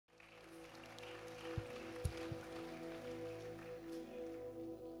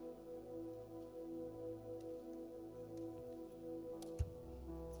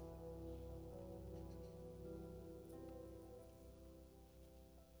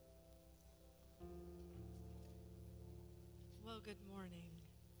Good morning.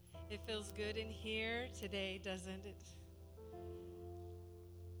 It feels good in here today, doesn't it?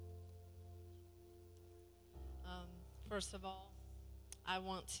 First of all, I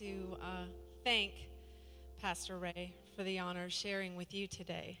want to thank Pastor Ray for the honor of sharing with you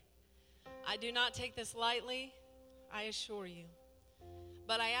today. I do not take this lightly, I assure you.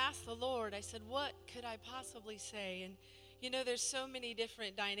 But I asked the Lord, I said, what could I possibly say? And you know, there's so many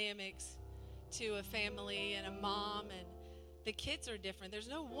different dynamics to a family and a mom, and the kids are different. There's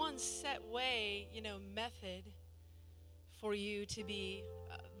no one set way, method for you to be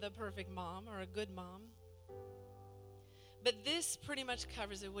the perfect mom or a good mom. But this pretty much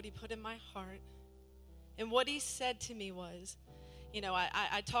covers it, what he put in my heart. And what he said to me was,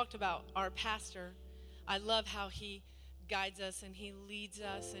 I talked about our pastor. I love how he guides us and he leads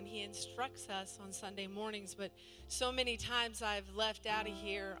us and he instructs us on Sunday mornings. But so many times I've left out of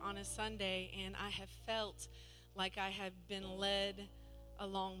here on a Sunday and I have felt like I have been led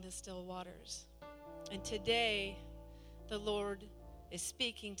along the still waters. And today, the Lord is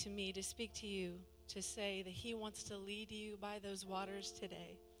speaking to me, to speak to you, to say that he wants to lead you by those waters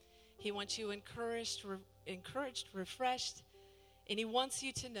today. He wants you encouraged, refreshed, and he wants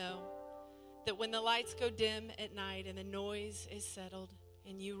you to know that when the lights go dim at night and the noise is settled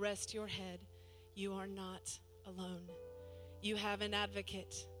and you rest your head, you are not alone. You have an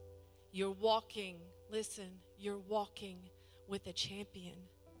advocate. You're walking with a champion.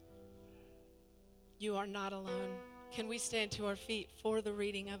 You are not alone. Can we stand to our feet for the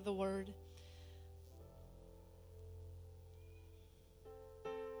reading of the word?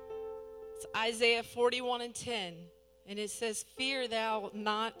 It's Isaiah 41:10, and it says, "Fear thou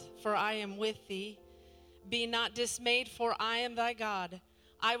not, for I am with thee. Be not dismayed, for I am thy God.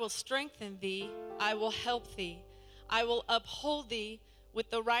 I will strengthen thee. I will help thee. I will uphold thee with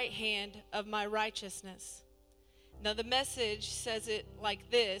the right hand of my righteousness." Now the Message says it like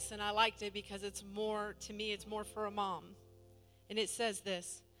this, and I liked it because it's more for a mom. And it says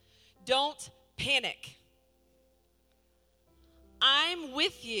this: "Don't panic. I'm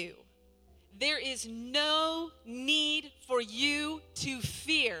with you. There is no need for you to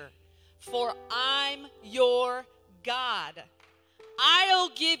fear, for I'm your God. I'll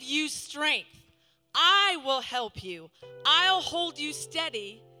give you strength. I will help you. I'll hold you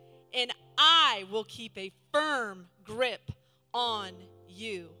steady, and I will keep a firm grip on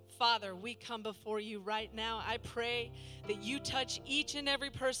you." Father, we come before you right now. I pray that you touch each and every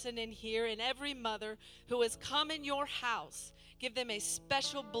person in here and every mother who has come in your house. Give them a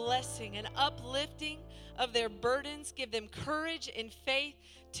special blessing, an uplifting of their burdens. Give them courage and faith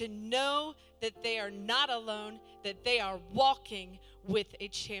to know that they are not alone, that they are walking with a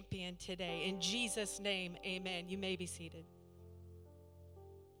champion today. In Jesus' name, amen. You may be seated.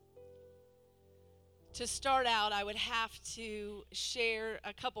 To start out, I would have to share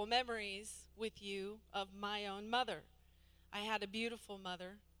a couple memories with you of my own mother. I had a beautiful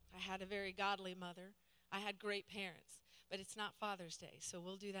mother. I had a very godly mother. I had great parents. But it's not Father's Day, so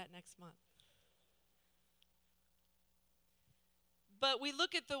we'll do that next month. But we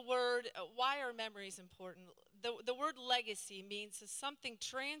look at the word, why are memories important? The word legacy means something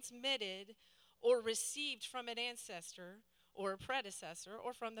transmitted or received from an ancestor or a predecessor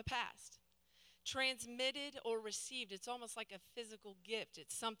or from the past. Transmitted or received, it's almost like a physical gift.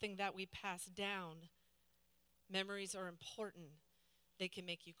 It's something that we pass down. Memories are important. They can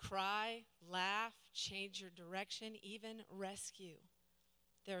make you cry, laugh, change your direction, even rescue.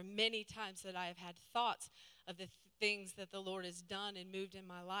 There are many times that I have had thoughts of the things that the Lord has done and moved in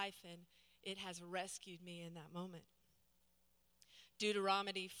my life, and it has rescued me in that moment.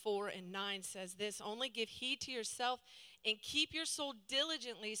 Deuteronomy 4:9 says this: "Only give heed to yourself and keep your soul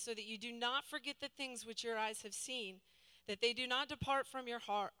diligently, so that you do not forget the things which your eyes have seen, that they do not depart from your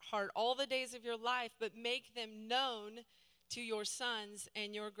heart all the days of your life, but make them known to your sons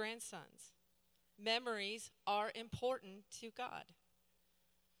and your grandsons." Memories are important to God.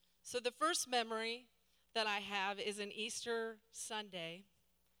 So the first memory that I have is an Easter Sunday.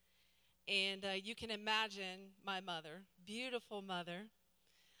 And you can imagine my mother, beautiful mother,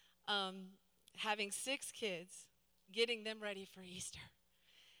 having 6 kids, getting them ready for Easter.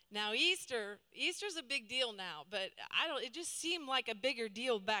 Now Easter's a big deal now, but it just seemed like a bigger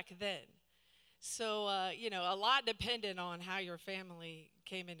deal back then. So, a lot depended on how your family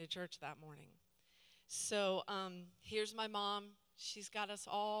came into church that morning. So, here's my mom. She's got us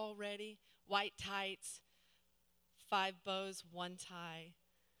all ready. White tights, 5 bows, 1 tie.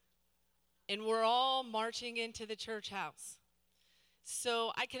 And we're all marching into the church house.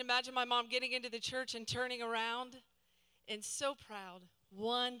 So I can imagine my mom getting into the church and turning around and so proud.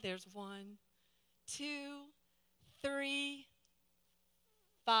 There's 1, 2, 3,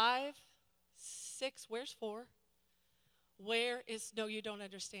 5, 6, where's 4? Where is, no, you don't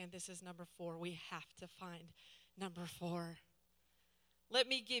understand. This is number 4. We have to find number 4. Let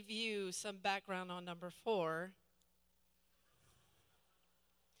me give you some background on number 4.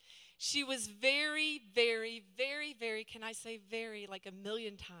 She was very, very, very, very, can I say very, like a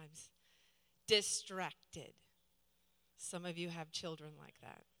million times, distracted. Some of you have children like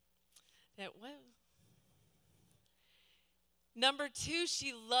that. Number 2,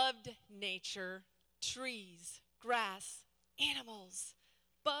 she loved nature, trees, grass, animals,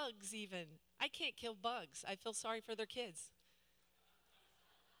 bugs even. I can't kill bugs. I feel sorry for their kids.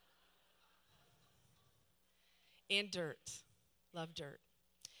 And dirt. Love dirt.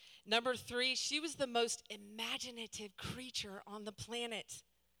 Number 3, she was the most imaginative creature on the planet.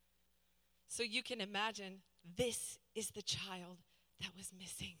 So you can imagine, this is the child that was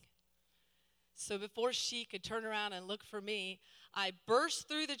missing. So before she could turn around and look for me, I burst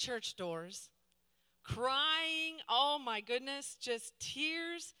through the church doors, crying, oh my goodness, just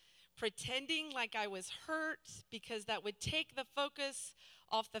tears, pretending like I was hurt because that would take the focus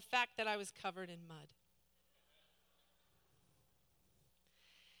off the fact that I was covered in mud.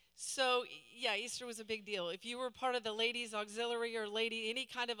 So, yeah, Easter was a big deal. If you were part of the ladies' auxiliary or any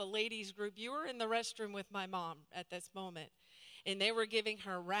kind of a ladies' group, you were in the restroom with my mom at this moment. And they were giving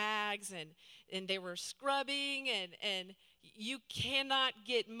her rags, and they were scrubbing, and you cannot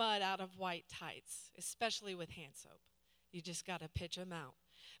get mud out of white tights, especially with hand soap. You just got to pitch them out.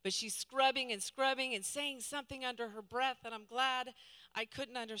 But she's scrubbing and saying something under her breath, and I'm glad I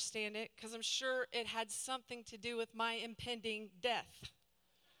couldn't understand it because I'm sure it had something to do with my impending death.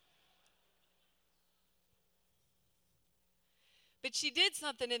 But she did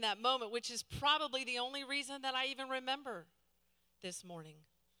something in that moment, which is probably the only reason that I even remember this morning.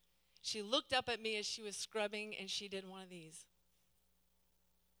 She looked up at me as she was scrubbing, and she did one of these.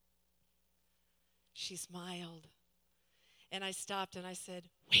 She smiled. And I stopped and I said,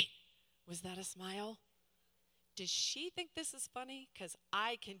 wait, was that a smile? Does she think this is funny? Because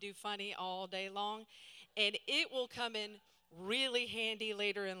I can do funny all day long, and it will come in really handy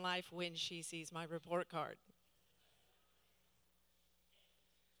later in life when she sees my report card.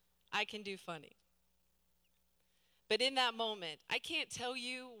 I can do funny. But in that moment, I can't tell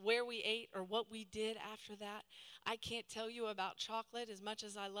you where we ate or what we did after that. I can't tell you about chocolate as much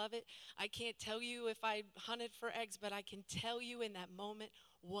as I love it. I can't tell you if I hunted for eggs, but I can tell you in that moment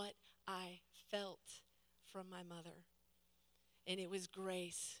what I felt from my mother. And it was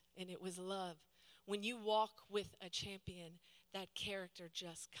grace and it was love. When you walk with a champion, that character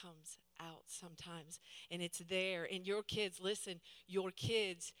just comes out sometimes. And it's there. And your kids, listen, your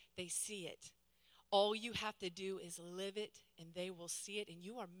kids, they see it. All you have to do is live it, and they will see it, and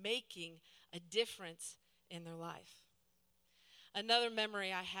you are making a difference in their life. Another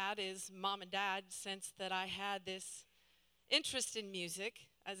memory I had is Mom and Dad sensed that I had this interest in music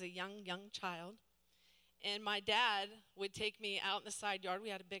as a young child. And my dad would take me out in the side yard. We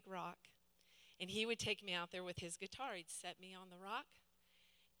had a big rock. And he would take me out there with his guitar. He'd set me on the rock,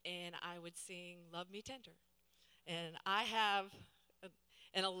 and I would sing Love Me Tender. And I have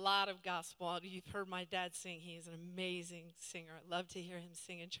a lot of gospel. You've heard my dad sing. He is an amazing singer. I love to hear him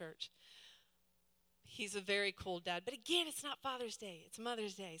sing in church. He's a very cool dad. But again, it's not Father's Day. It's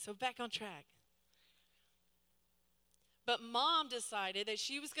Mother's Day. So back on track. But Mom decided that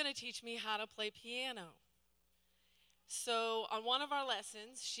she was going to teach me how to play piano. So on one of our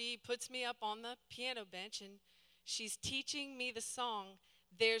lessons, she puts me up on the piano bench, and she's teaching me the song,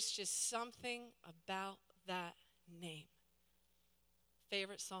 There's Just Something About That Name.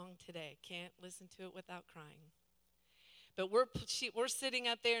 Favorite song today. Can't listen to it without crying. But we're sitting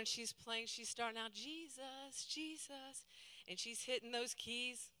up there, and she's playing. She's starting out, Jesus, Jesus. And she's hitting those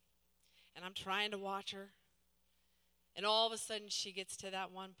keys, and I'm trying to watch her. And all of a sudden, she gets to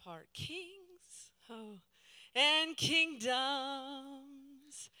that one part. Kings, and kingdoms,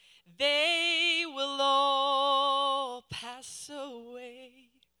 they will all pass away.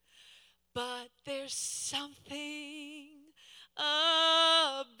 But there's something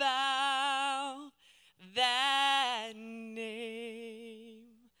about that name.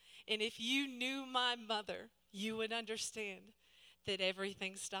 And if you knew my mother, you would understand that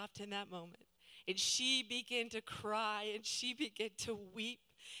everything stopped in that moment. And she began to cry, and she began to weep.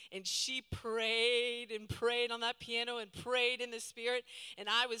 And she prayed and prayed on that piano and prayed in the Spirit. And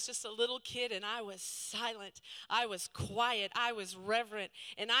I was just a little kid, and I was silent. I was quiet. I was reverent.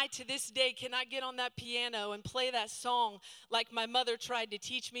 And I, to this day, cannot get on that piano and play that song like my mother tried to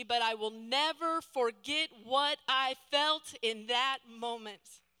teach me. But I will never forget what I felt in that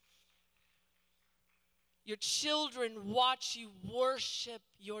moment. Your children watch you worship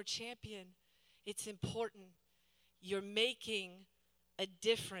your champion. It's important. You're making a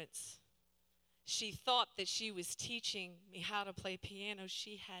difference. She thought that she was teaching me how to play piano.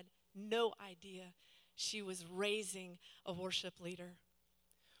 She had no idea she was raising a worship leader.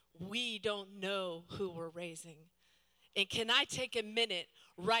 We don't know who we're raising. And can I take a minute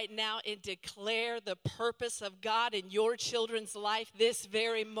right now and declare the purpose of God in your children's life this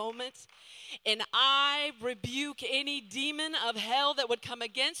very moment? And I rebuke any demon of hell that would come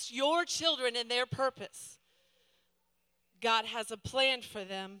against your children and their purpose. God has a plan for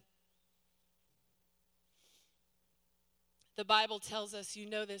them. The Bible tells us, you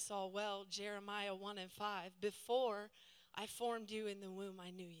know this all well, Jeremiah 1:5, before I formed you in the womb, I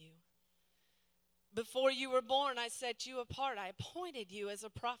knew you. Before you were born, I set you apart. I appointed you as a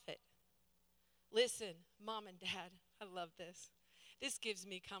prophet. Listen, Mom and Dad, I love this. This gives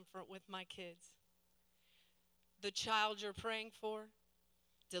me comfort with my kids. The child you're praying for,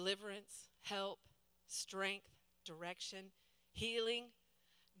 deliverance, help, strength, direction, healing,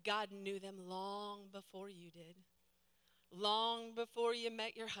 God knew them long before you did. Long before you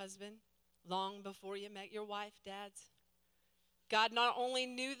met your husband, long before you met your wife, dads. God not only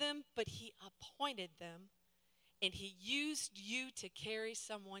knew them, but he appointed them, and he used you to carry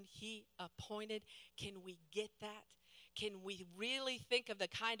someone he appointed. Can we get that? Can we really think of the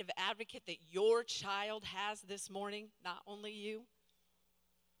kind of advocate that your child has this morning, not only you?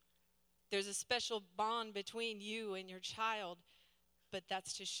 There's a special bond between you and your child, but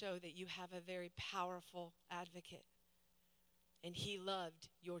that's to show that you have a very powerful advocate. And he loved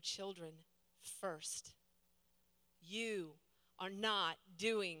your children first. You are not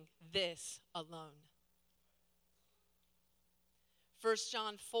doing this alone. 1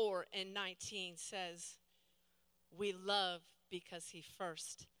 John 4:19 says, we love because he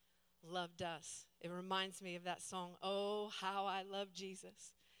first loved us. It reminds me of that song, Oh, How I Love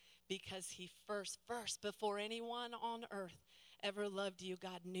Jesus. Because he first, before anyone on earth ever loved you,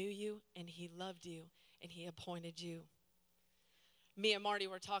 God knew you and he loved you and he appointed you. Me and Marty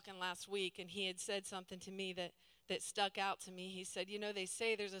were talking last week, and he had said something to me that stuck out to me. He said, you know, they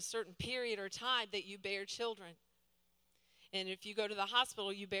say there's a certain period or time that you bear children. And if you go to the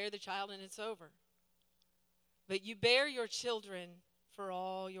hospital, you bear the child and it's over. But you bear your children for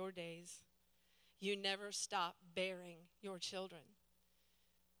all your days. You never stop bearing your children.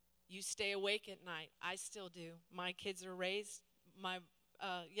 You stay awake at night. I still do. My kids are raised. My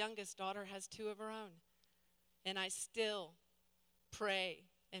youngest daughter has 2 of her own. And I still pray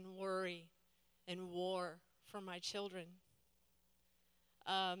and worry and war for my children.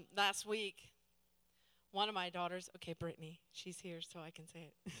 Last week, one of my daughters, okay, Brittany, she's here so I can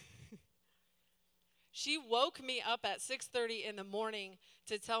say it. She woke me up at 6:30 in the morning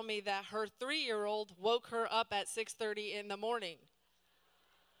to tell me that her 3-year-old woke her up at 6:30 in the morning.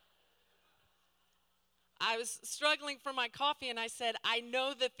 I was struggling for my coffee and I said, I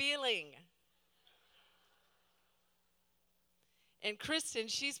know the feeling. And Kristen,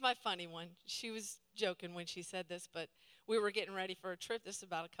 she's my funny one. She was joking when she said this, but we were getting ready for a trip. This was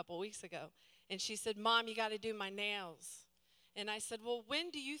about a couple weeks ago. And she said, Mom, you got to do my nails. And I said, well, when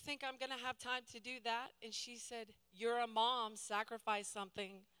do you think I'm going to have time to do that? And she said, you're a mom. Sacrifice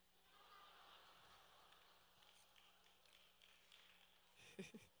something.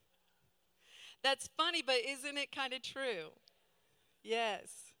 That's funny, but isn't it kind of true?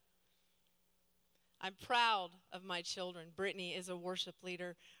 Yes. I'm proud of my children. Brittany is a worship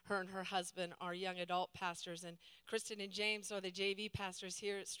leader. Her and her husband are young adult pastors, and Kristen and James are the JV pastors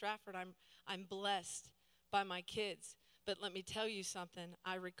here at Stratford. I'm blessed by my kids. But let me tell you something.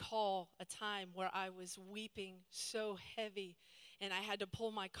 I recall a time where I was weeping so heavy, and I had to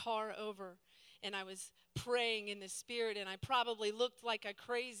pull my car over, and I was praying in the spirit, and I probably looked like a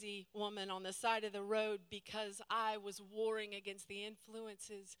crazy woman on the side of the road because I was warring against the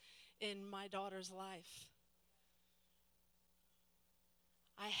influences in my daughter's life.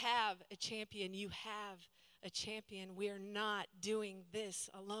 I have a champion. You have a champion. We are not doing this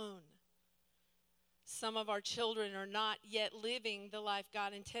alone. Some of our children are not yet living the life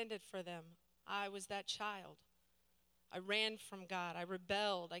God intended for them. I was that child. I ran from God. I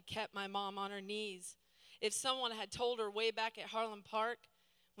rebelled. I kept my mom on her knees. If someone had told her way back at Harlem Park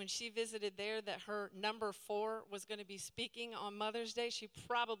when she visited there that her number 4 was going to be speaking on Mother's Day, she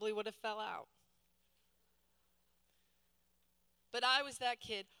probably would have fell out. But I was that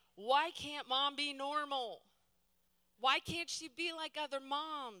kid. Why can't mom be normal? Why can't she be like other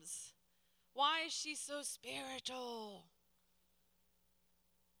moms? Why is she so spiritual?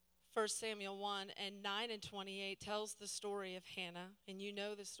 1 Samuel 1:9-28 tells the story of Hannah, and you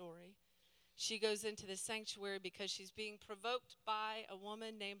know the story. She goes into the sanctuary because she's being provoked by a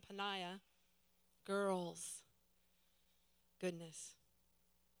woman named Peninnah. Girls. Goodness.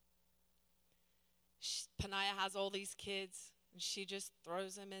 Peninnah has all these kids, and she just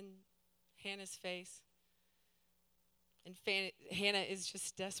throws them in Hannah's face. And Hannah is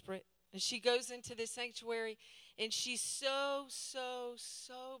just desperate. And she goes into the sanctuary, and she's so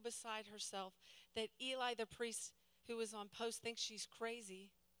beside herself that Eli, the priest who was on post, thinks she's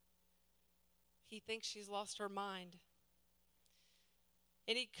crazy. He thinks she's lost her mind.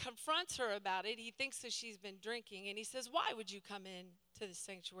 And he confronts her about it. He thinks that she's been drinking. And he says, why would you come in to the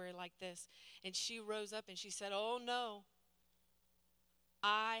sanctuary like this? And she rose up and she said, oh no.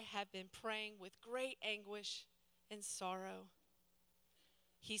 I have been praying with great anguish and sorrow.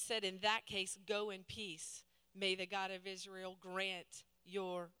 He said, in that case, go in peace. May the God of Israel grant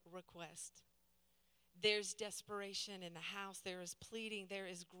your request. There's desperation in the house. There is pleading. There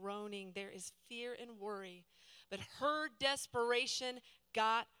is groaning. There is fear and worry. But her desperation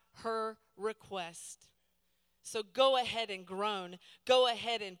got her request. So go ahead and groan. Go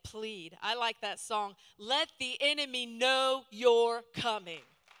ahead and plead. I like that song. Let the enemy know you're coming.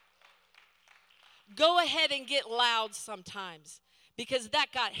 Go ahead and get loud sometimes, because that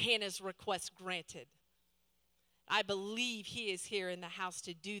got Hannah's request granted. I believe he is here in the house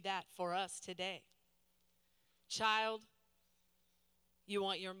to do that for us today. Child, you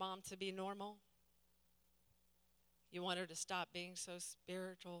want your mom to be normal? You want her to stop being so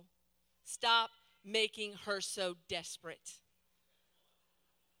spiritual? Stop making her so desperate.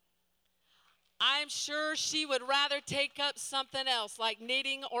 I'm sure she would rather take up something else like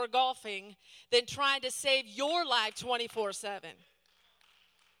knitting or golfing than trying to save your life 24/7.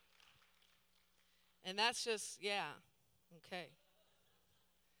 And that's just, yeah, okay.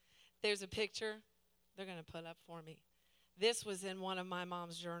 There's a picture they're going to put up for me. This was in one of my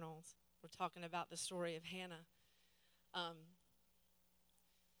mom's journals. We're talking about the story of Hannah. I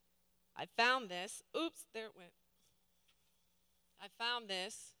found this. Oops, there it went. I found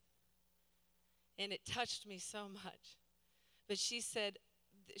this, and it touched me so much. But she said,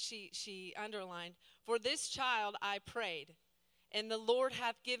 she underlined, for this child I prayed, and the Lord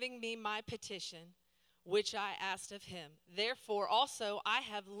hath given me my petition, which I asked of him. Therefore also I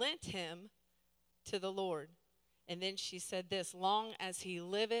have lent him to the Lord. And then she said this, long as he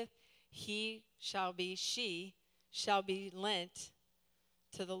liveth, she shall be lent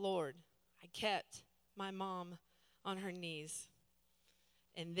to the Lord. I kept my mom on her knees.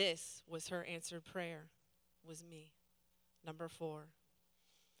 And this was her answered prayer, was me. Number 4.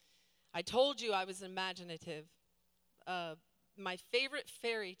 I told you I was imaginative. My favorite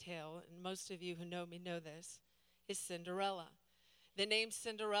fairy tale, and most of you who know me know this, is Cinderella. The name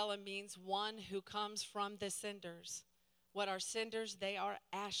Cinderella means one who comes from the cinders. What are cinders? They are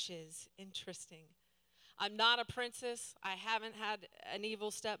ashes. Interesting. I'm not a princess. I haven't had an evil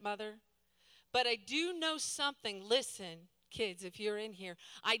stepmother. But I do know something. Listen, kids, if you're in here.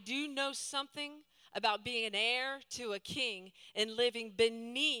 I do know something about being an heir to a king and living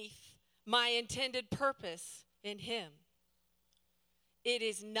beneath my intended purpose in him. It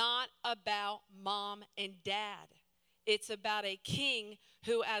is not about mom and dad. It's about a king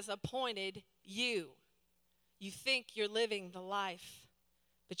who has appointed you. You think you're living the life,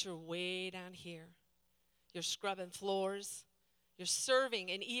 but you're way down here. You're scrubbing floors. You're serving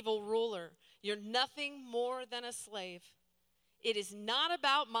an evil ruler. You're nothing more than a slave. It is not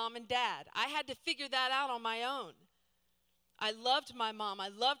about mom and dad. I had to figure that out on my own. I loved my mom. I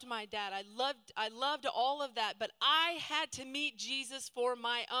loved my dad. I loved all of that, but I had to meet Jesus for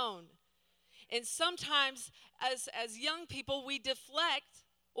my own. And sometimes as young people, we deflect,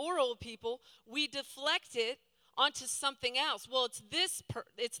 or old people, we deflect it onto something else. Well,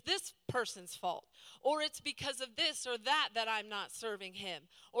 it's this person's fault, or it's because of this or that I'm not serving him,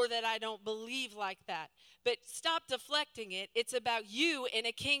 or that I don't believe like that. But stop deflecting it. It's about you and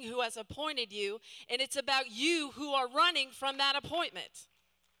a king who has appointed you, and it's about you who are running from that appointment.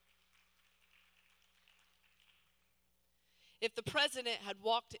 If the president had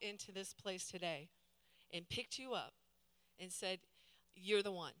walked into this place today and picked you up and said, you're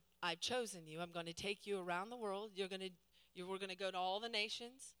the one. I've chosen you. I'm going to take you around the world. We're going to go to all the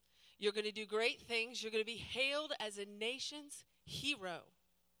nations. You're going to do great things. You're going to be hailed as a nation's hero.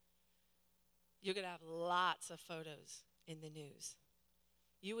 You're going to have lots of photos in the news.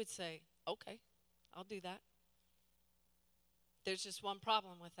 You would say, okay, I'll do that. There's just one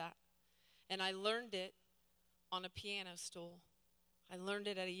problem with that. And I learned it on a piano stool. I learned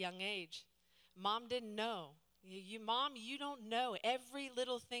it at a young age. Mom didn't know. Mom, you don't know. Every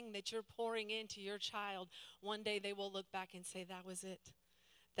little thing that you're pouring into your child, one day they will look back and say, that was it.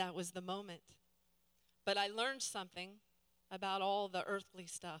 that was the moment. But I learned something about all the earthly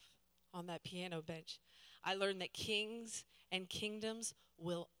stuff on that piano bench. I learned that kings and kingdoms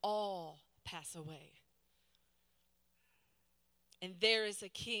will all pass away. And there is a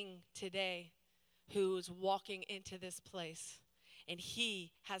king today who is walking into this place. And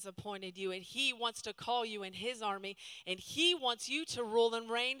he has appointed you, and he wants to call you in his army, and he wants you to rule and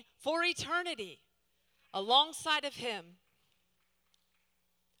reign for eternity alongside of him.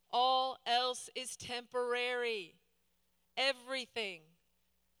 All else is temporary. Everything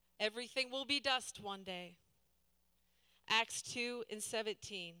will be dust one day. Acts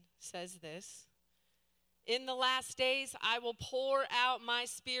 2:17 says this. In the last days, I will pour out my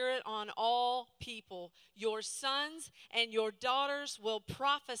spirit on all people. Your sons and your daughters will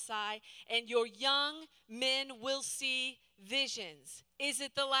prophesy, and your young men will see visions. Is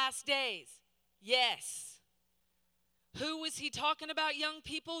it the last days? Yes. Who was he talking about, young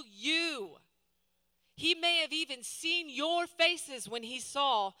people? You. He may have even seen your faces when he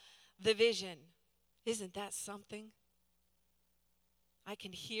saw the vision. Isn't that something? I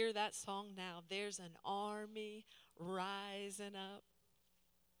can hear that song now. There's an army rising up.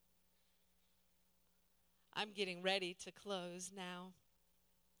 I'm getting ready to close now.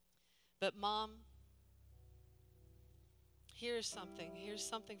 But Mom, here's something. Here's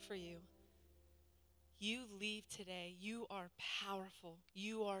something for you. You leave today. You are powerful.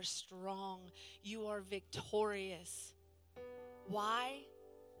 You are strong. You are victorious. Why?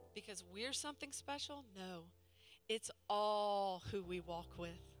 Because we're something special? No. It's all who we walk with.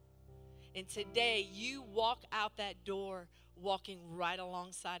 And today, you walk out that door walking right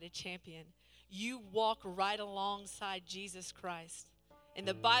alongside a champion. You walk right alongside Jesus Christ. And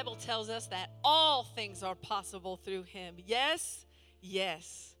the Bible tells us that all things are possible through him. Yes?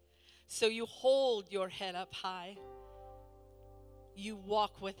 Yes. So you hold your head up high. You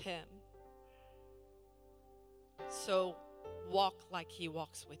walk with him. So walk like he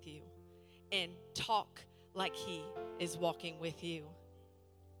walks with you. And talk like he is walking with you.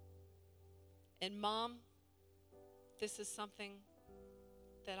 And Mom, this is something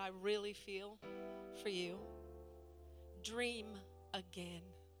that I really feel for you. Dream again.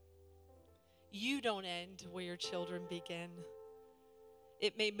 You don't end where your children begin.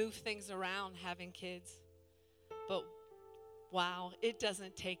 It may move things around having kids, but wow, it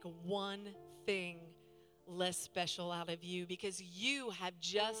doesn't take one thing less special out of you, because you have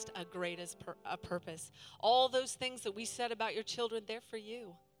just a greatest purpose. All those things that we said about your children, they're for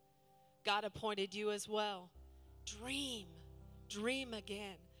you. God appointed you as well. Dream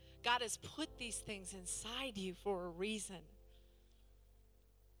again. God has put these things inside you for a reason.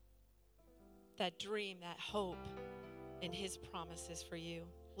 That dream, that hope, and his promises for you.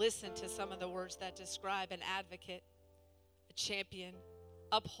 Listen to some of the words that describe an advocate, a champion,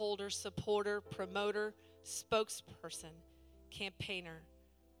 upholder, supporter, promoter, spokesperson, campaigner,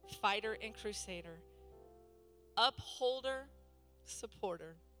 fighter, and crusader. Upholder,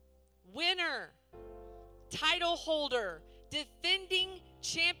 supporter, winner, title holder, defending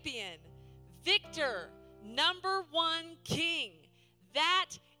champion, victor, number one king. That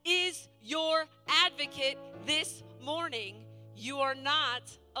is your advocate this morning. You are not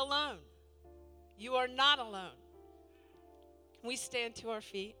alone. You are not alone. Can we stand to our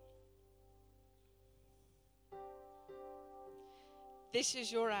feet? This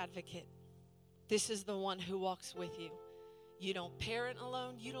is your advocate. This is the one who walks with you. You don't parent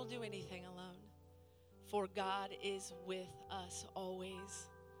alone. You don't do anything alone. For God is with us always.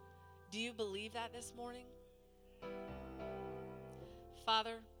 Do you believe that this morning?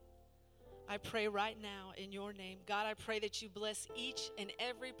 Father, I pray right now in your name. God, I pray that you bless each and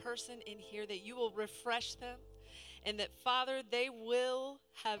every person in here, that you will refresh them, and that, Father, they will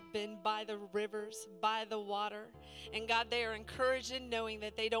have been by the rivers, by the water. And God, they are encouraged in knowing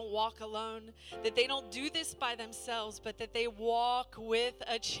that they don't walk alone, that they don't do this by themselves, but that they walk with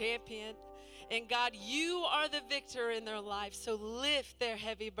a champion. And God, you are the victor in their life. So lift their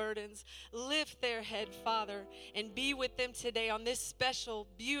heavy burdens, lift their head, Father, and be with them today on this special,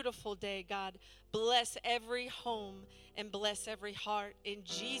 beautiful day, God. Bless every home and bless every heart. In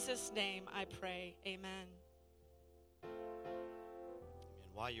Jesus' name I pray, amen.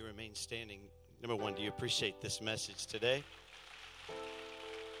 And while you remain standing, number one, do you appreciate this message today?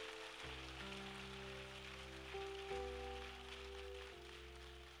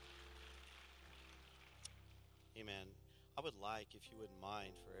 Amen. I would like, if you wouldn't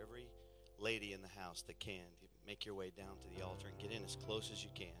mind, for every lady in the house that can, make your way down to the altar and get in as close as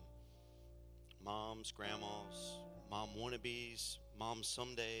you can. Moms, grandmas, mom wannabes, moms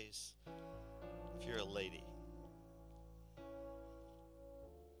some days. If you're a lady,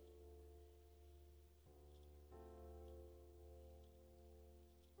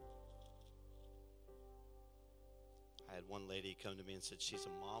 had one lady come to me and said she's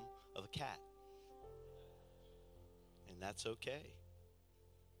a mom of a cat. And that's okay.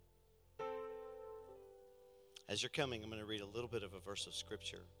 As you're coming, I'm going to read a little bit of a verse of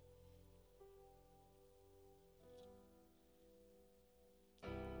Scripture.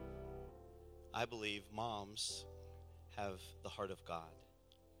 I believe moms have the heart of God.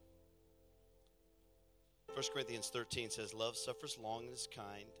 1 Corinthians 13 says, love suffers long and is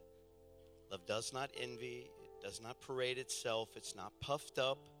kind. Love does not envy. It does not parade itself. It's not puffed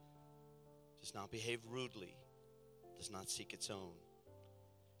up. Does not behave rudely. Does not seek its own.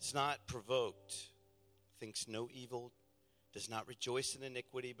 It's not provoked. Thinks no evil. Does not rejoice in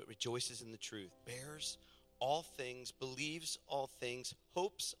iniquity, but rejoices in the truth. Bears all things, believes all things,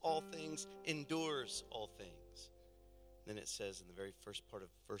 hopes all things, endures all things. Then it says in the very first part of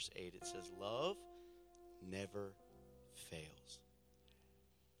verse 8, it says, love never fails.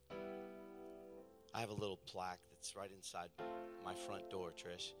 I have a little plaque that's right inside my front door,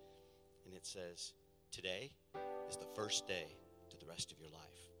 Trish, and it says, today is the first day to the rest of your life.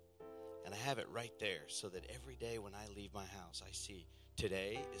 And I have it right there so that every day when I leave my house, I see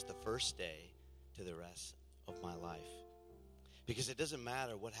today is the first day to the rest of my life. Because it doesn't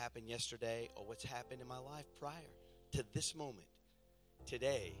matter what happened yesterday or what's happened in my life prior to this moment.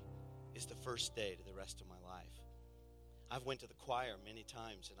 Today is the first day to the rest of my life. I've went to the choir many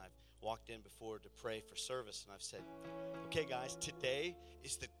times, and I've walked in before to pray for service, and I've said, okay, guys, today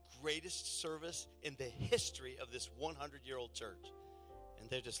is the greatest service in the history of this 100-year-old church. And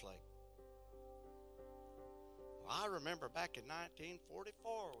they're just like, well, I remember back in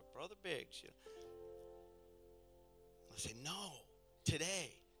 1944 with Brother Biggs. I say, no,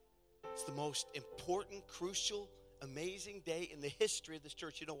 today is the most important, crucial, amazing day in the history of this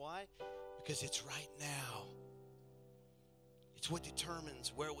church. You know why? Because it's right now. It's what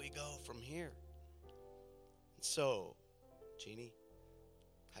determines where we go from here. And so, Jeannie,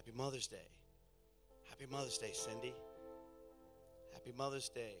 happy Mother's Day. Happy Mother's Day, Cindy. Happy Mother's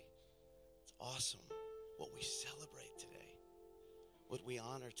Day. It's awesome what we celebrate today, what we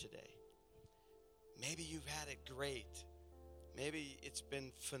honor today. Maybe you've had it great. Maybe it's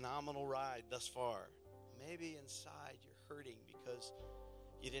been a phenomenal ride thus far. Maybe inside you're hurting because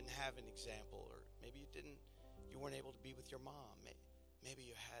you didn't have an example, or maybe you weren't able to be with your mom. Maybe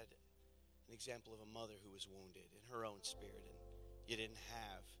you had an example of a mother who was wounded in her own spirit, and you didn't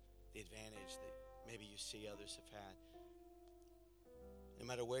have the advantage that maybe you see others have had. No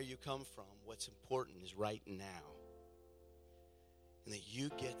matter where you come from, what's important is right now. And that you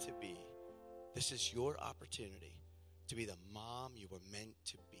get to be, this is your opportunity to be the mom you were meant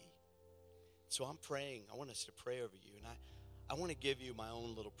to be. So I'm praying. I want us to pray over you. And I want to give you my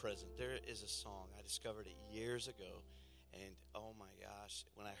own little present. There is a song. I discovered it years ago. And oh my gosh,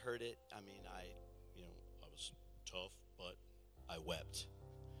 when I heard it, I was tough, but I wept.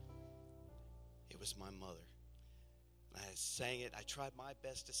 It was my mother. And I sang it. I tried my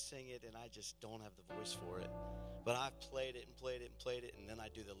best to sing it, and I just don't have the voice for it. But I've played it and played it and played it, and then I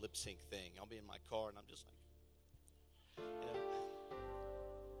do the lip sync thing. I'll be in my car, and I'm just like,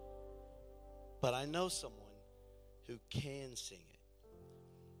 But I know someone who can sing it.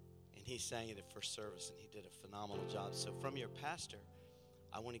 And he sang it at first service, and he did a phenomenal job. So from your pastor,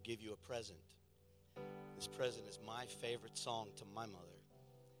 I want to give you a present. This present is my favorite song to my mother,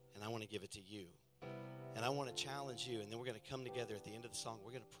 and I want to give it to you. And I want to challenge you, and then we're going to come together at the end of the song.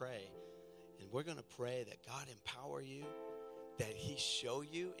 We're going to pray, and we're going to pray that God empower you, that he show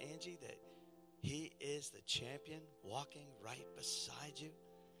you, Angie, that he is the champion walking right beside you,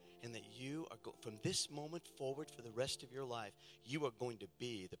 and that you are, from this moment forward for the rest of your life, you are going to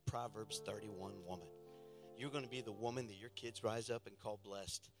be the Proverbs 31 woman. You're going to be the woman that your kids rise up and call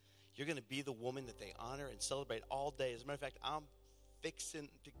blessed. You're going to be the woman that they honor and celebrate all day. As a matter of fact, I'm fixing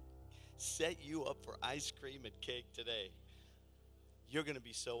to set you up for ice cream and cake today. You're going to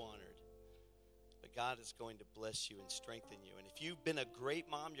be so honored. But God is going to bless you and strengthen you. And if you've been a great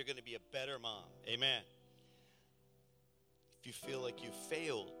mom, you're going to be a better mom. Amen. If you feel like you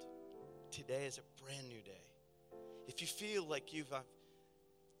failed, today is a brand new day. If you feel like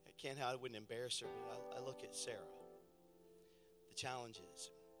I wouldn't embarrass her, but I look at Sarah, the challenges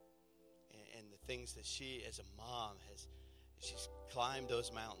and the things that she as a mom she's climbed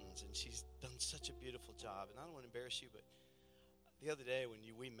those mountains, and she's done such a beautiful job. And I don't want to embarrass you, but the other day when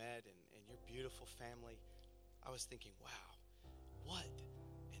we met and your beautiful family, I was thinking, wow, what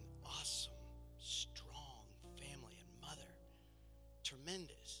an awesome, strong family and mother.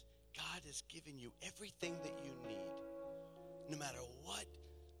 Tremendous. God has given you everything that you need. No matter what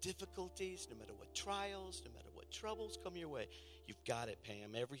difficulties, no matter what trials, no matter what troubles come your way, you've got it,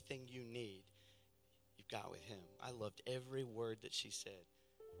 Pam. Everything you need. You've got with him. I loved every word that she said.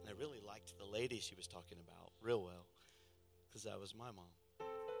 And I really liked the lady she was talking about real well, because that was my mom.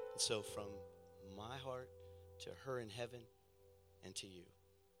 And so from my heart to her in heaven and to you,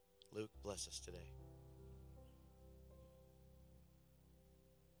 Luke, bless us today.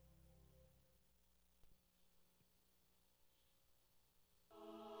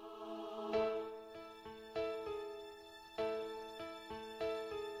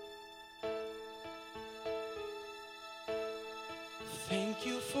 Thank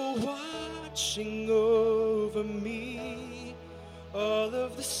you for watching over me. All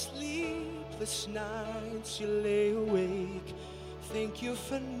of the sleepless nights you lay awake. Thank you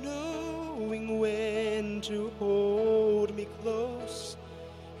for knowing when to hold me close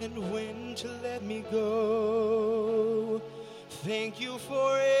and when to let me go. Thank you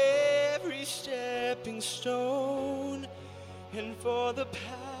for every stepping stone and for the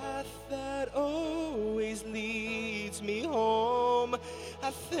path that always leads me home.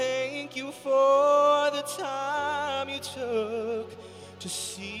 I thank you for the time you took to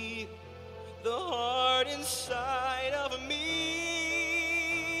see the heart inside of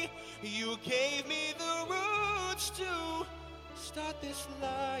me. You gave me the roots to start this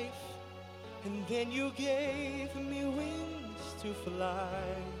life, and then you gave me wings to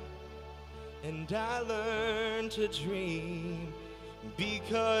fly. And I learned to dream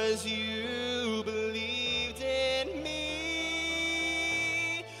because you believed in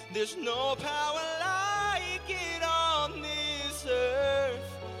me. There's no power like it on this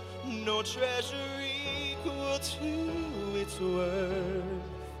earth, no treasure equal to its worth.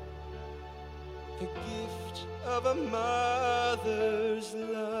 The gift of a mother's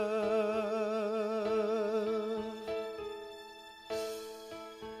love.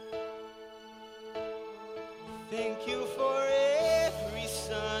 Thank you for every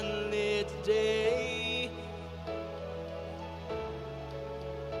sunlit day.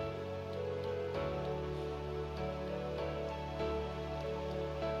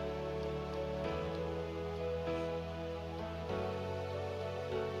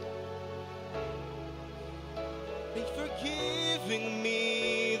 And for giving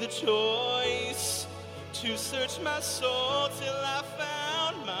me the choice to search my soul till I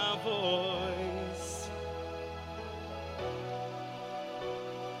found my voice.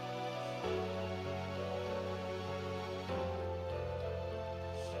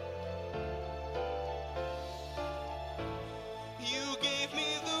 You gave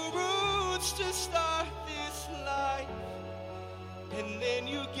me the roots to start this life, and then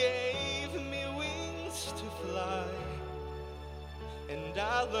you gave me wings to fly. And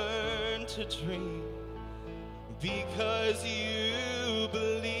I learned to dream because you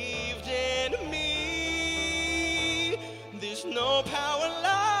believed in me. There's no power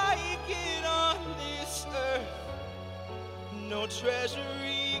like it on this earth, no treasure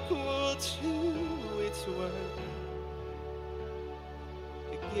equal to its worth.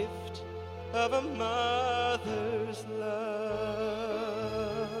 The gift of a mother's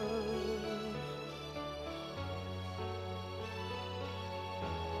love.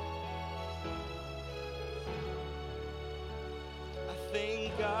 I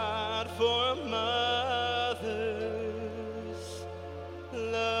thank God for a mother's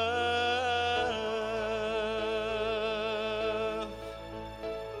love.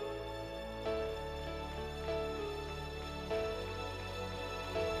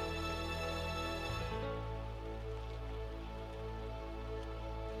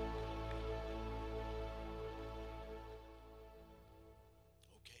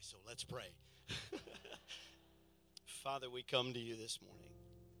 Okay, so let's pray. Father, we come to you this morning.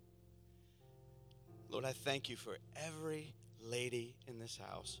 Lord, I thank you for every lady in this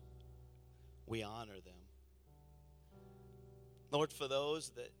house. We honor them. Lord, for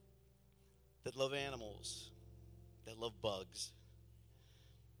those that love animals, that love bugs,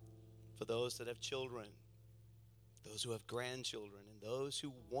 for those that have children, those who have grandchildren, and those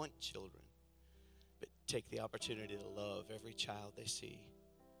who want children, but take the opportunity to love every child they see.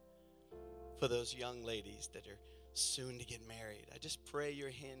 For those young ladies that are soon to get married, I just pray your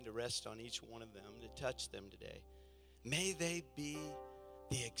hand to rest on each one of them, to touch them today. May they be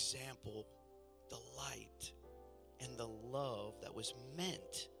the example, the light, and the love that was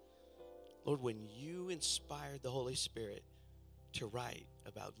meant, Lord, when you inspired the Holy Spirit to write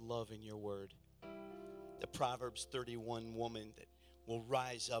about love in your word. The Proverbs 31 woman that will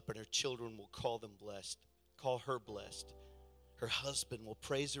rise up and her children will call her blessed. Her husband will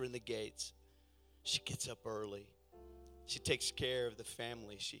praise her in the gates. She gets up early. She takes care of the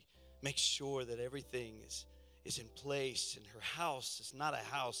family. She makes sure that everything is in place. And her house is not a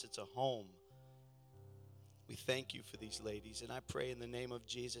house, it's a home. We thank you for these ladies, and I pray in the name of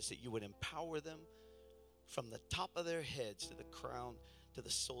Jesus that you would empower them from the top of their heads to the crown, to the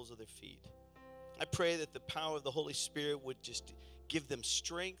soles of their feet. I pray that the power of the Holy Spirit would just give them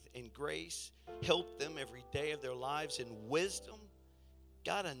strength and grace, help them every day of their lives in wisdom.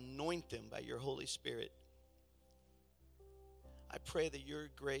 God, anoint them by your Holy Spirit. I pray that your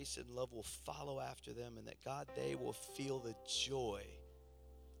grace and love will follow after them, and that, God, they will feel the joy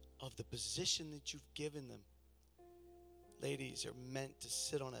of the position that you've given them. Ladies are meant to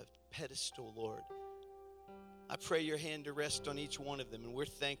sit on a pedestal, Lord. I pray your hand to rest on each one of them, and we're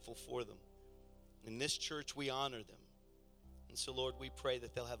thankful for them. In this church, we honor them. And so, Lord, we pray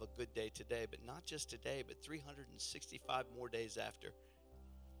that they'll have a good day today, but not just today, but 365 more days after.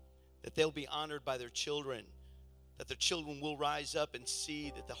 That they'll be honored by their children, that their children will rise up and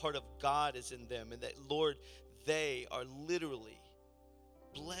see that the heart of God is in them, and that, Lord, they are literally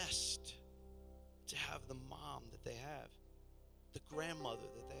blessed to have the mom that they have, the grandmother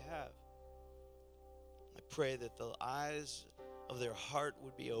that they have. I pray that the eyes of their heart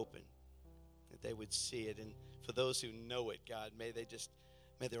would be open, that they would see it. And for those who know it, God, may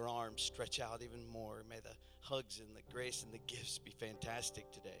their arms stretch out even more. May the hugs and the grace and the gifts be fantastic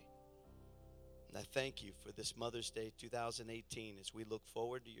today. And I thank you for this Mother's Day 2018 as we look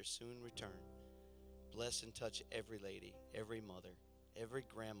forward to your soon return. Bless and touch every lady, every mother, every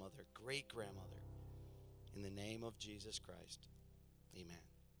grandmother, great-grandmother. In the name of Jesus Christ, amen.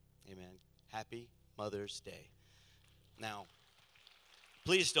 Amen. Happy Mother's Day. Now,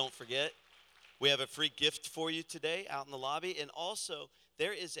 please don't forget, we have a free gift for you today out in the lobby. And also,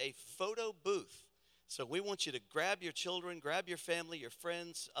 there is a photo booth. So we want you to grab your children, grab your family, your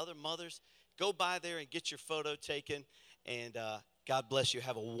friends, other mothers. Go by there and get your photo taken. And God bless you.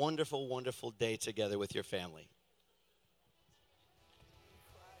 Have a wonderful, wonderful day together with your family.